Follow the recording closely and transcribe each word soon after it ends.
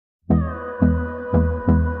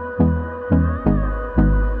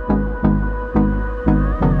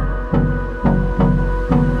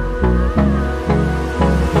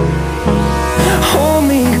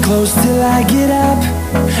close till I get up.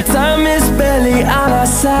 Time is barely on our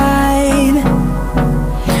side.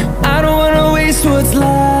 I don't wanna waste what's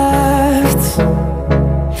left.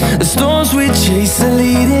 The storms we chase are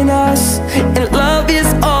leading us, and love is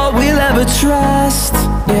all we'll ever trust.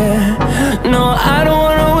 Yeah, no, I don't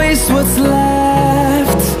wanna waste what's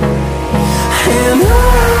left. And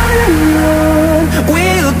on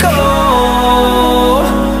we'll go,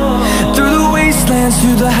 through the wastelands,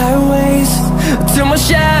 through the highways, till my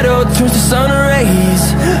shadow turns to sun rays.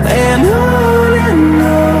 And on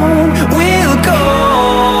we'll go,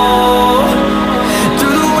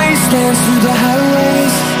 through the wastelands, through the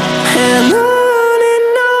highways, and on we'll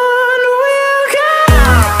go.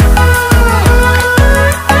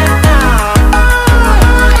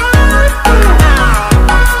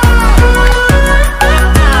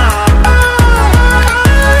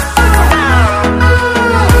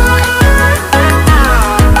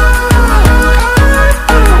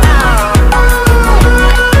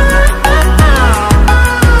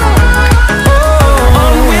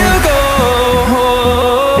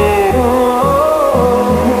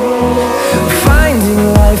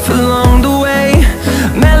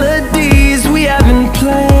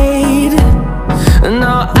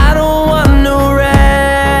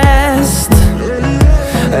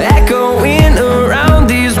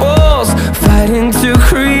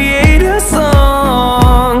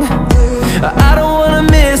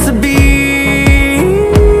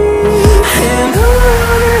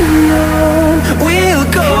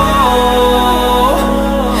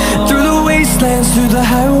 Through the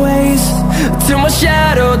highways, till my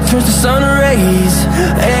shadow turns to sun rays.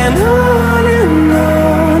 And on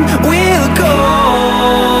we'll go,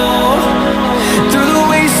 through the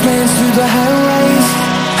wastelands, through the highways,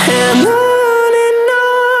 and on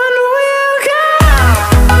we'll go.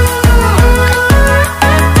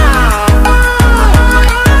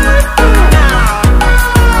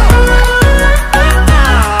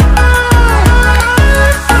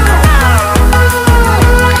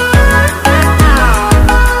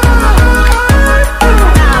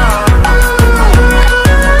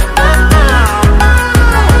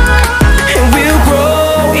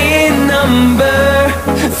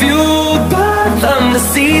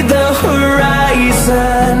 See the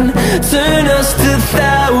horizon turn us to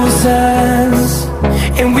thousands,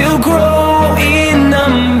 and we'll grow in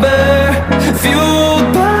number, fueled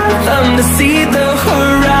by them. To see the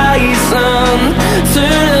horizon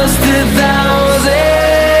turn us to thousands,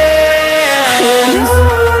 and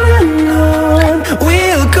on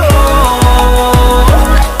we'll go,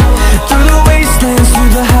 through the wastelands,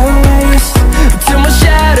 through the highways, till my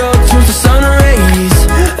shadow turns to sun rays.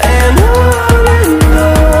 And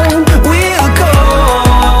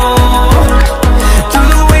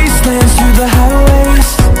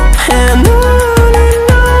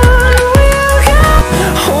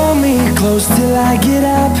till I get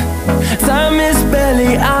up, time is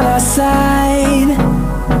barely on our side.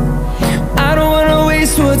 I don't wanna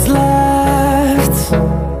waste what's left.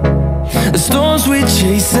 The storms we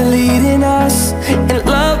chase are leading us, and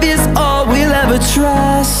love is all we'll ever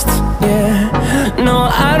trust. Yeah, no,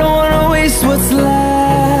 I don't wanna waste what's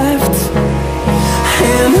left.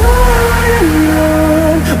 And on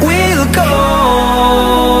we'll go,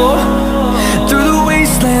 through the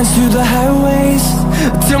wastelands, through the highways,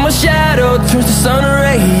 till my shadow turns to sun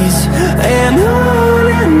rays. And on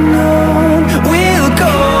we'll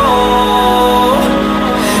go,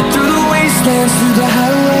 through the wastelands, through the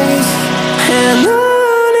highways, and on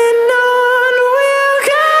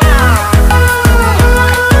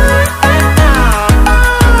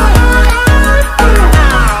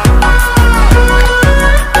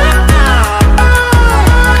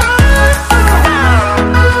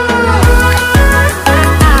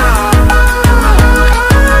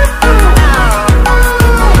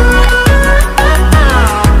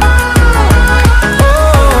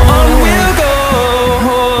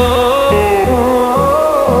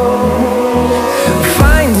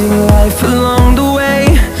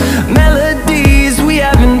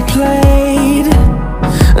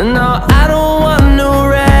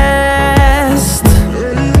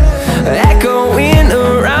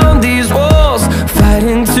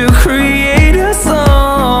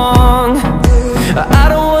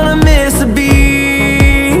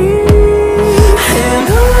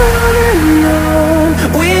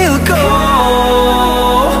we'll go.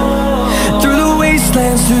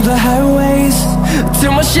 Through the highways,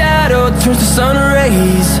 till my shadow turns to sun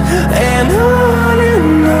rays. And on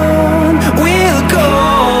we'll go,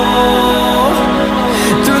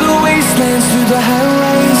 through the wastelands, through the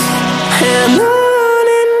highways, and on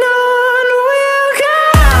we'll go.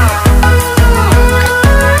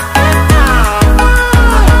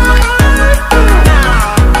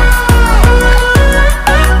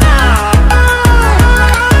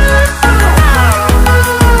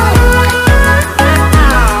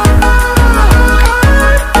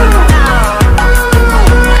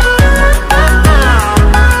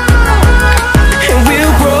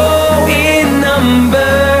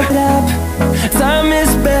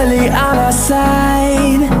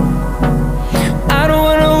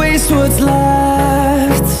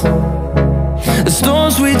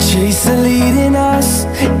 leading us,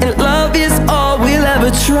 and love is all we'll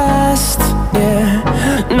ever trust.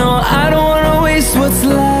 Yeah, no, I don't wanna waste what's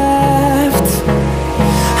left.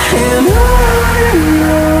 And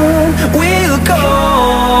on we'll go,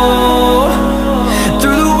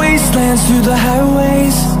 through the wastelands, through the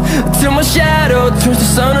highways, till my shadow turns to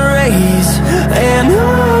sun rays. And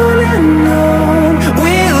on